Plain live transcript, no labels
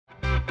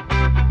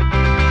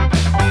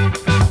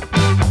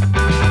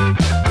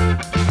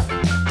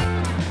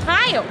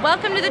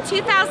Welcome to the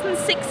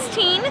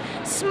 2016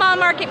 Small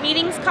Market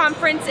Meetings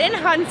Conference in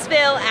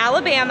Huntsville,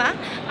 Alabama.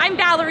 I'm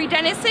Valerie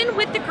Dennison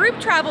with the Group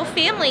Travel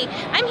family.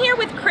 I'm here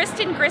with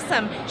Kristen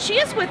Grissom. She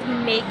is with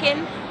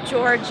Macon,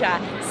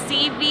 Georgia,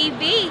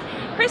 CVB.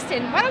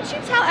 Kristen, why don't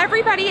you tell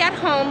everybody at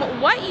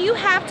home what you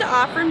have to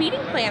offer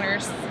meeting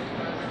planners?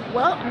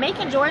 Well,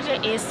 Macon,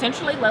 Georgia is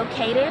centrally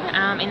located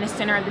in the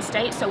center of the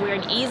state, so we're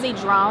an easy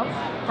draw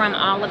from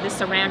all of the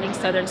surrounding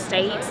southern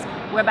states.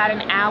 We're about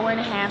an hour and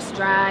a half's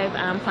drive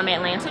from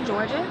Atlanta,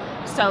 Georgia,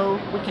 so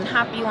we can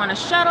hop you on a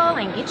shuttle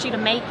and get you to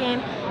Macon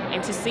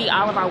and to see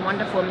all of our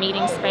wonderful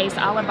meeting space,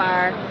 all of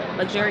our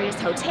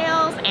luxurious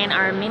hotels, and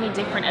our many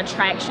different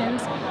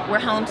attractions. We're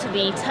home to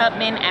the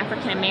Tubman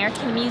African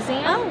American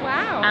Museum. Oh,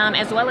 wow.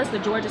 As well as the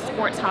Georgia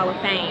Sports Hall of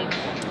Fame.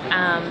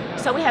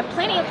 So we have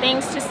plenty of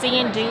things to see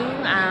and do.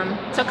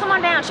 So come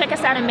on down, check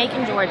us out in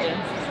Macon, Georgia.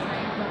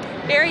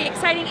 Very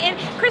exciting. And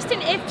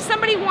Kristen, if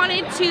somebody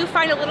wanted to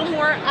find a little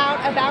more out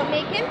about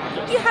Macon,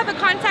 do you have a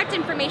contact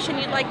information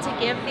you'd like to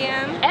give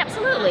them?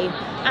 Absolutely.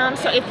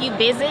 So if you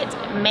visit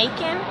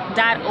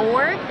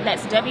macon.org,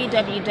 that's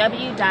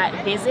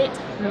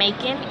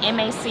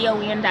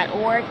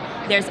www.visitmacon.org,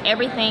 there's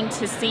everything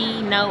to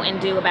see, know, and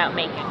do about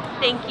Macon.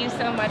 Thank you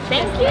so much,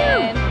 Thank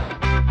Kristen. you.